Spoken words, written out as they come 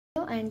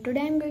and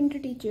today I am going to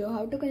teach you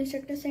how to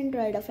construct a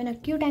centroid of an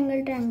acute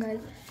angle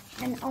triangle,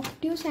 an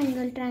obtuse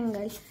angle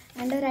triangle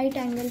and a right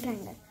angle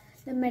triangle.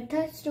 The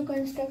methods to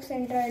construct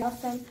centroid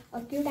of an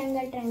acute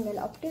angle triangle,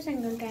 obtuse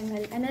angle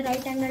triangle and a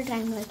right angle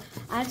triangle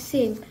are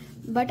same,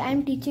 but I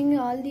am teaching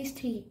you all these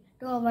three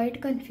to avoid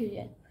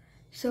confusion.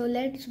 So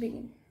let's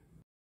begin.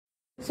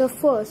 So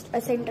first,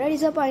 a centroid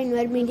is a point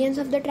where medians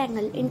of the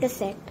triangle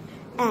intersect,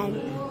 and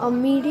a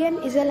median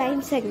is a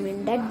line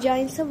segment that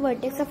joins the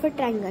vertex of a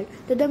triangle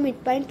to the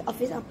midpoint of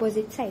its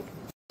opposite side.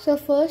 So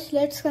first,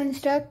 let's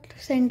construct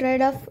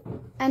centroid of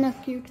an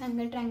acute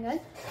angle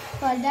triangle.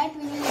 For that,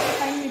 we will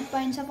find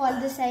midpoints of all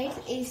the sides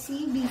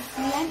AC, BC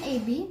and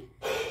AB.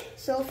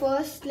 So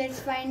first, let's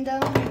find the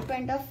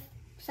midpoint of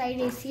side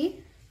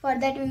AC. For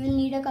that, we will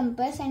need a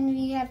compass, and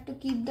we have to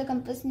keep the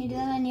compass needle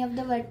on any of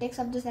the vertex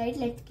of the side.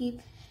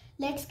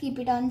 Let's keep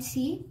it on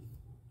C.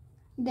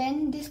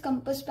 Then this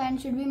compass span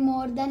should be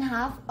more than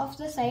half of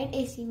the side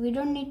AC. We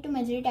don't need to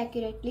measure it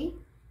accurately.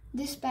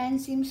 This span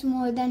seems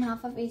more than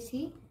half of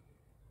AC.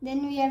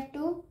 Then we have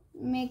to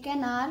make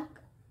an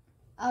arc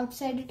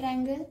outside the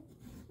triangle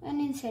and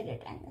inside the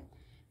triangle.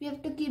 We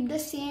have to keep the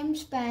same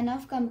span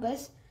of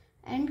compass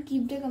and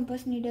keep the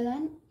compass needle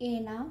on A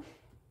now.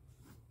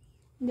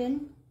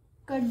 Then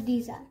cut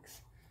these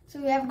arcs. So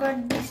we have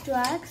got these two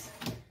arcs.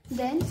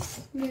 Then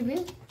we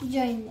will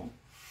join them.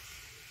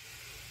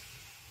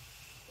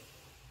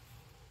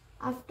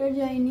 After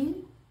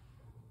joining,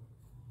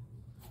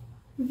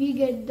 we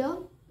get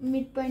the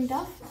midpoint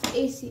of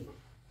AC,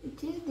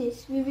 which is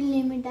this. We will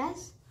name it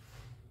as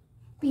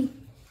P.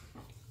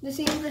 The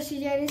same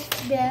procedure is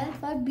there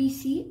for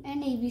BC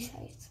and AB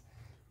sides.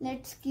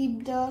 Let's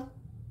keep the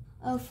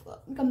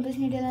compass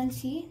needle on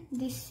C.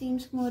 This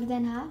seems more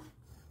than half.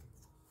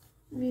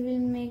 We will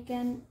make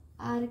an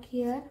arc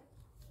here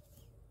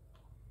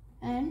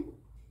and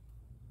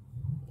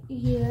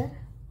here.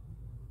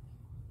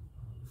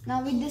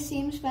 Now with the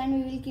same span,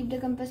 we will keep the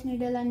compass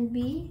needle on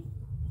B.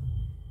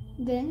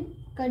 Then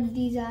cut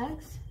these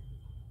arcs.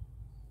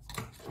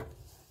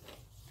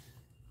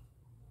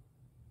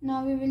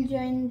 Now we will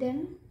join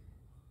them.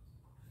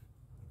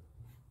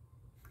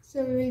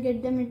 So we will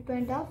get the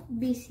midpoint of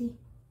BC.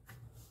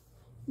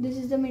 This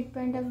is the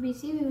midpoint of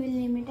BC. We will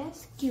name it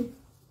as Q.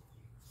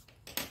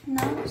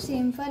 Now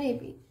same for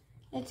AB.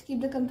 Let's keep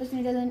the compass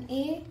needle on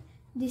A.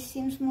 This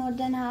seems more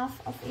than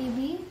half of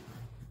AB.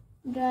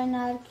 Draw an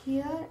arc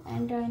here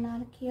and draw an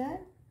arc here.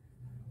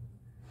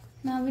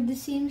 Now with the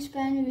same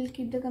span, we will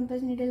keep the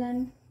compass needle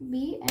on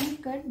B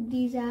and cut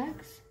these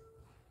arcs.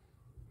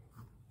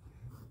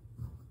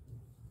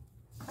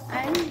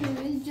 And we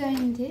will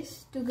join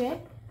this to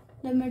get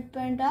the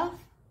midpoint of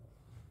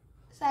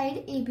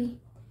side AB.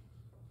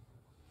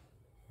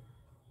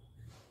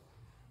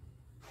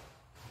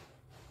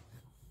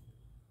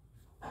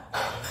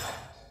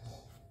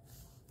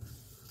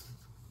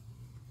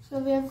 So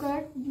we have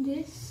got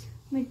this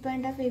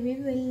midpoint of AB. We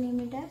will name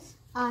it as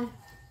R.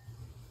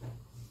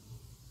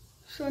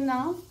 So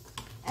now,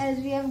 as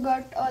we have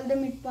got all the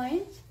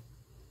midpoints,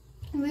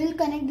 we will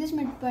connect this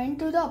midpoint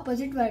to the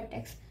opposite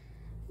vertex.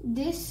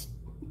 This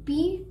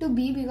P to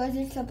B, because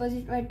its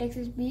opposite vertex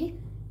is B,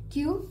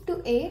 Q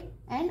to A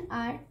and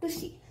R to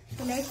C.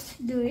 So let's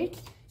do it.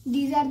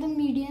 These are the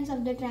medians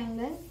of the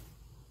triangle.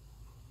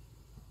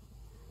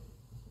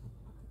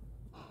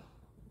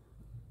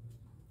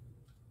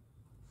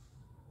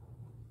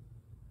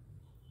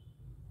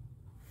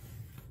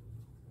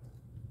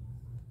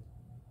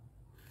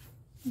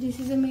 This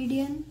is a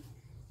median.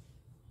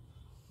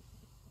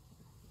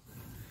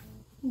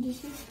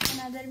 This is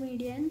another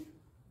median.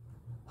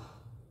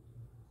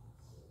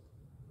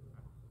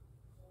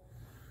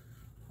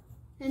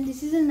 And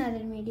this is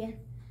another median.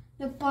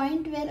 The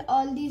point where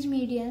all these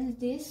medians,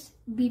 this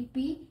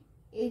BP,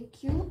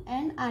 AQ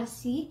and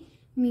RC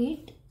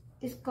meet,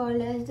 is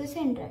called as the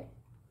centroid,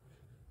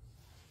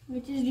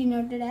 which is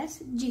denoted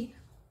as G.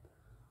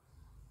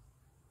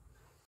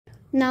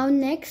 Now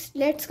next,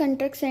 let's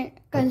construct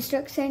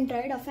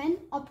centroid of an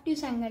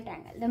obtuse angle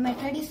triangle. The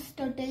method is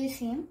totally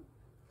same.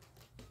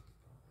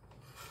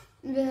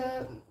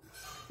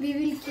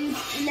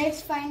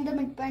 Let's find the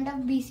midpoint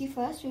of BC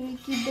first. We will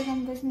keep the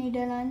compass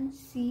needle on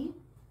C.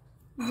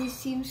 This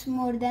seems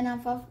more than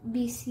half of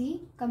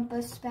BC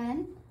compass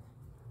span.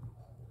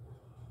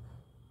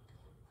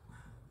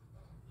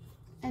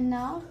 And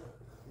now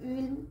we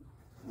will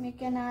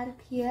make an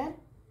arc here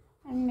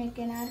and make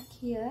an arc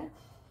here.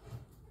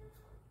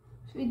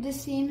 With the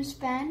same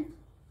span,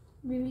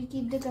 we will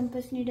keep the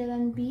compass needle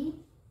on B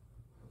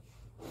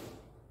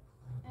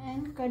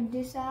and cut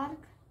this arc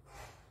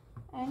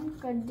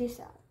and cut this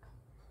arc.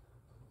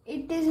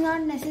 It is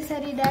not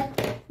necessary that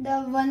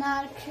the one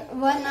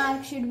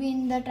arc should be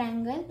in the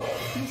triangle.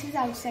 This is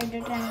outside the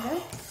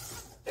triangle.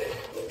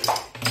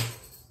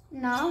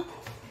 Now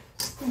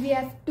we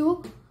have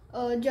to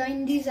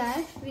join these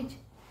arcs,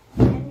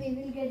 and we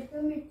will get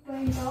the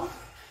midpoint of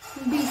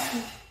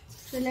BC.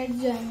 So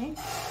let's join it.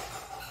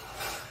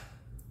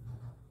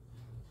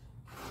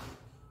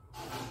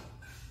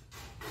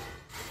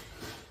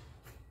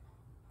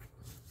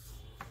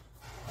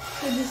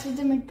 this is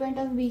the midpoint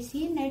of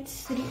BC.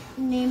 Let's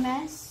name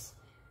as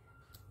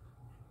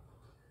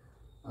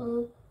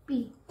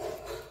P.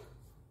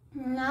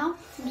 Now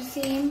the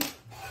same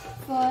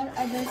for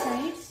other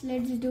sides.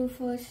 Let's do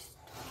first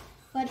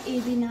for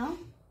AB now.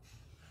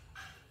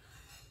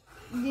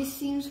 This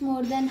seems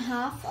more than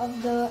half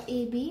of the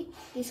AB,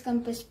 this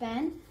compass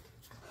span.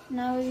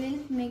 Now we will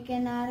make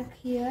an arc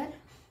here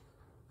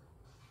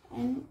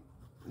and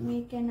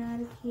make an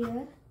arc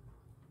here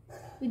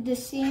with the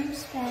same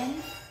span.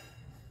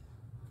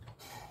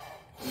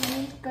 We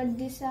will cut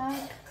this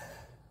arc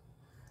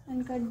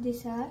and cut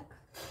this arc.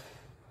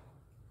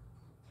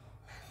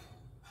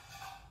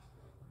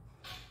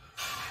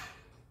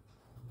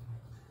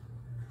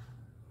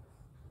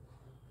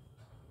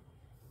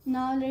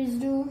 Now let's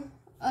do.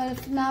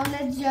 Now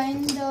let's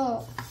join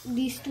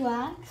these two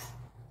arcs.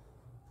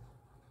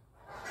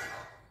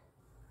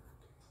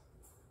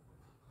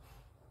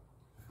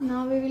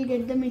 Now we will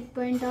get the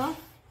midpoint of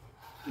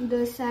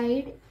the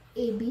side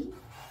AB.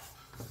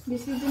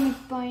 This is the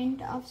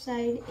midpoint of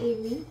side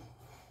AB.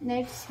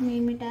 Let's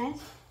name it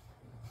as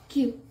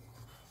Q.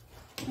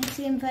 And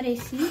same for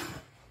AC.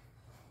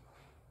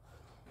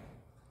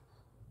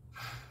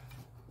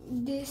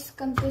 This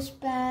compass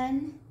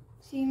span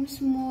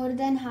seems more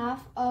than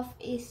half of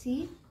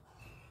AC.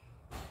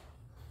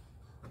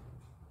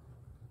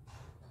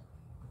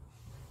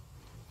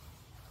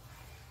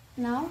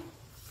 Now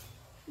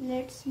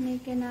let's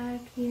make an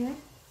arc here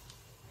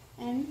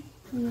and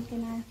make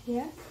an arc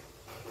here.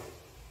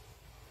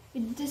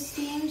 With the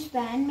same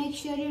span, make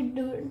sure you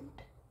don't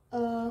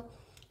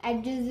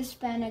adjust the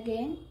span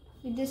again.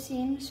 With the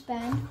same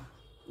span,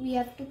 we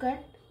have to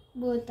cut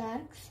both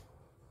arcs.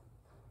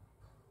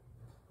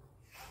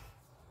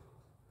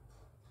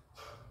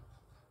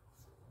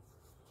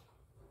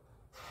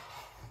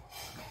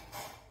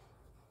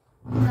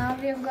 Now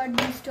we have got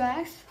these two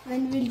arcs.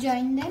 When we will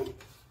join them,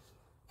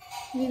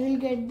 we will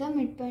get the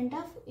midpoint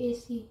of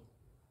AC.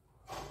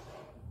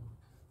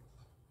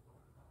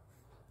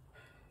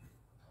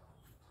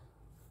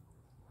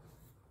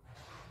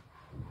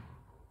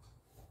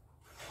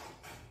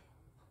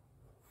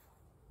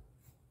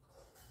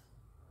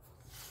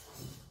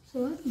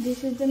 So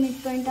this is the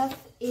midpoint of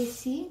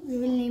AC. We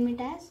will name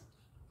it as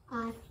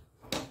R.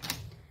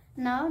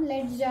 Now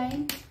let's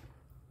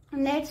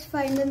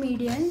find the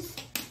medians.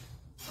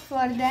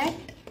 For that,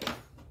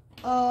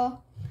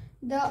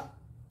 the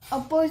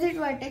opposite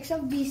vertex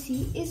of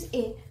BC is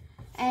A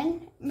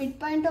and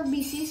midpoint of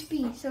BC is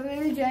P. So we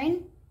will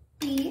join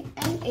P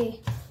and A.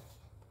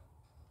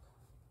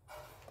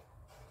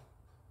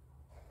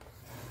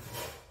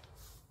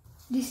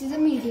 This is a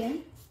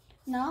median.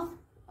 Now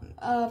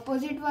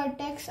opposite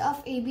vertex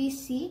of AB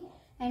is C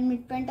and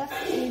midpoint of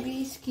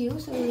AB is Q.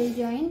 So we will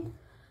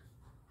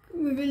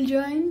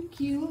join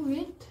Q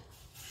with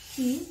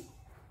C.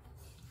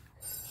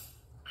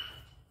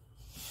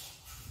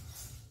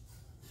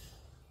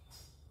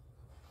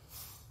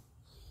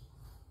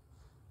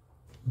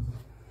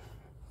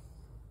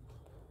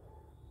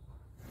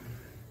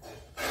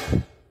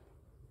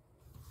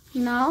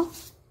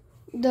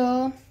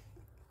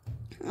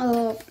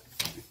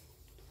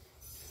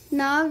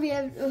 Now we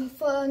have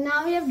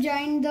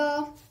joined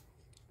the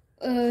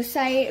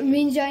side.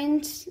 We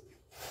joined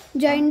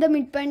the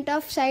midpoint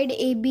of side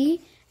AB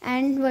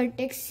and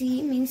vertex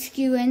C, means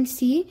Q and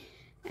C,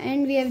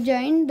 and we have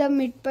joined the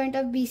midpoint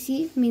of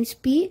BC, means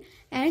P,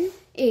 and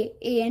A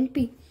and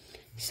P.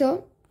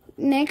 So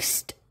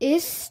next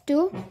is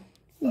to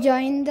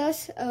join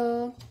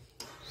the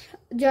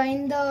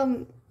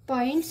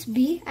points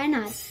B and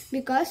R,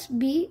 because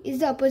B is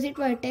the opposite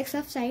vertex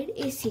of side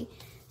AC.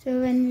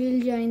 So when we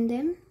will join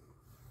them,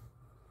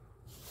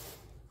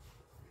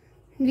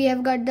 we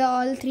have got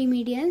all three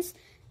medians,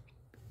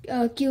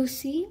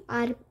 QC,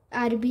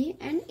 RB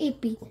and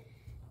AP.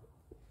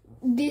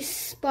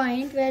 This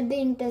point where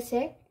they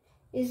intersect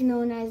is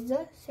known as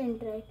the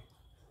centroid.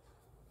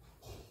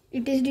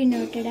 It is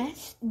denoted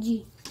as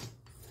G.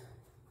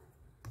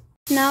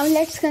 Now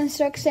let's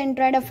construct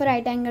centroid of a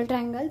right angle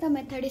triangle. The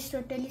method is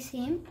totally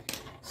same.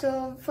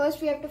 So first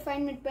we have to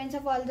find midpoints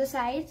of all the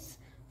sides.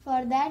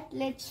 For that,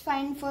 let's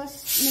find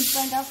first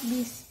midpoint of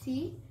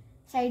BC,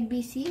 side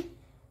BC.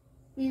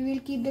 We will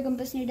keep the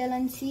compass needle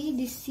on C.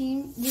 This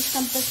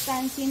compass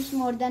span seems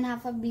more than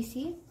half of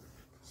BC.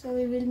 So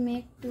we will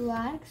make two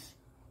arcs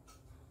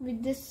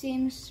with the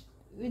same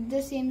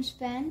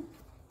span.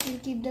 We'll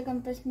keep the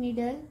compass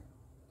needle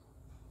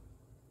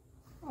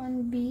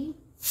on B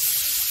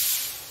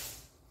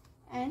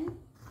and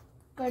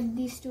cut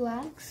these two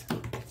arcs.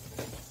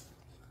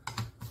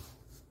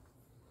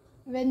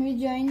 When we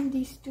join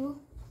these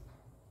two,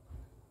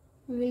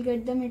 we will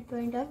get the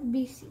midpoint of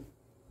BC.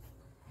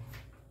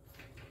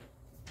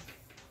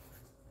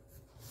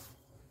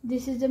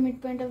 This is the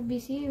midpoint of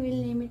BC. We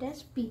will name it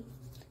as P.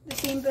 The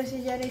same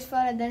procedure is for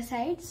other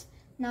sides.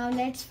 Now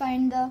let's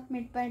find the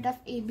midpoint of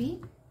AB.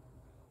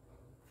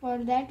 For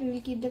that, we will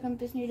keep the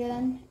compass needle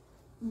on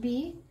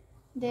B.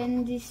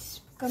 Then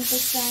this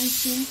compass span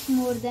seems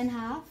more than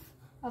half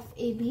of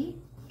AB.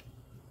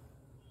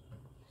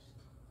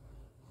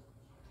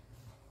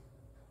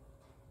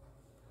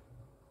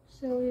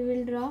 So we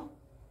will draw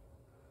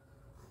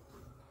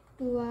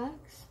two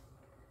arcs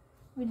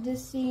with the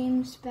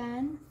same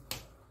span.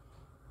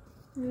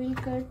 We will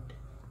cut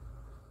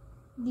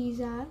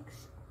these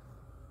arcs,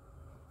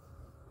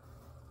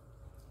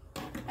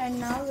 and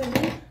now we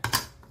will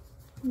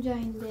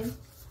join them.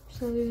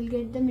 So we will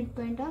get the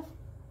midpoint of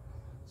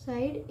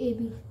side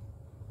AB.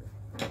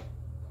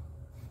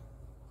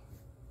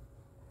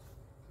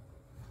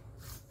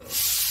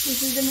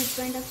 This is the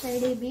midpoint of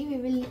side AB. We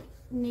will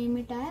name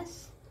it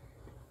as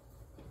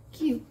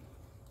Q.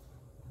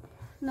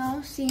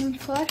 Now same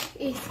for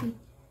AC.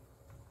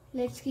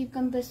 Let's keep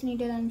compass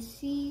needle on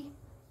C,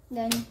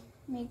 then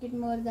make it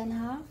more than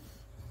half.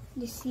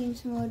 This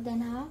seems more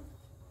than half.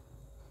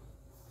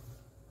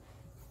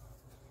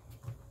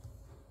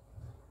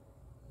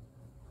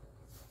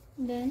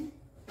 Then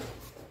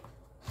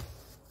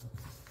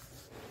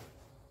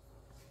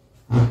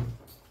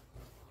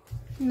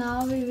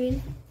now we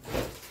will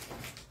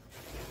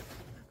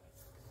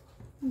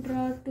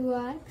draw two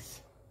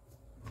arcs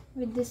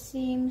with the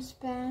same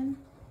span.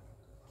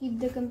 Keep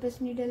the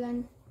compass needle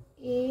on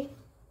A,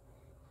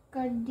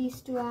 cut these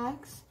two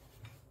arcs,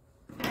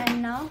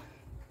 and now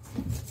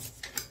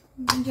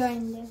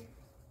join them.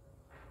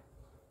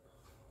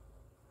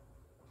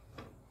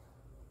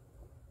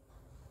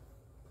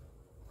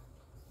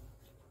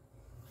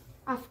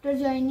 After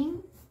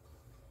joining,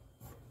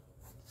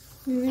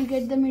 we will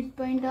get the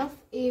midpoint of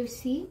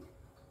AC,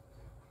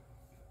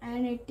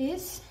 and it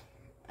is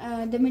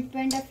the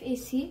midpoint of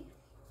AC.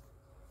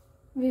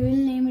 We will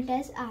name it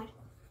as R.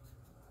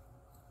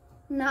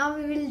 Now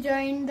we will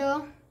join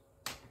the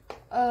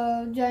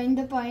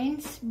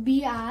points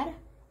BR,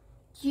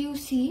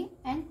 QC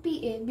and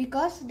PA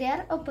because they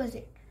are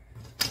opposite.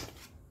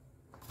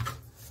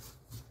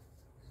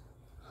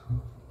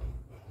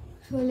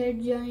 So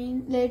let's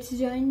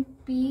join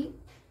BR.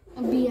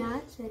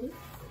 Sorry,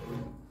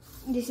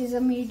 this is a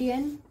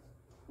median.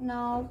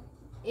 Now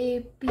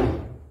AP,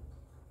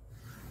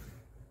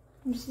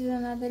 this is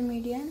another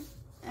median,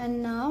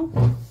 and now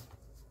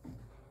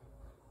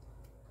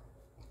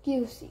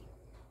QC.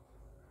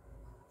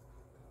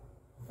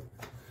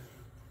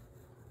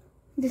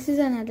 This is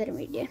another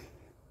median.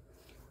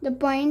 The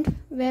point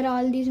where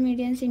all these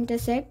medians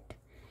intersect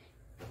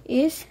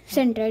is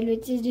centroid,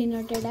 which is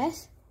denoted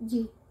as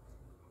G.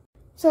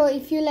 So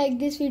if you like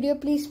this video,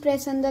 please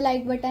press on the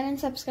like button and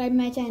subscribe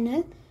my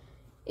channel.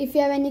 If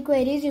you have any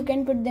queries, you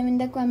can put them in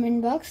the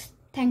comment box.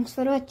 Thanks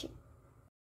for watching.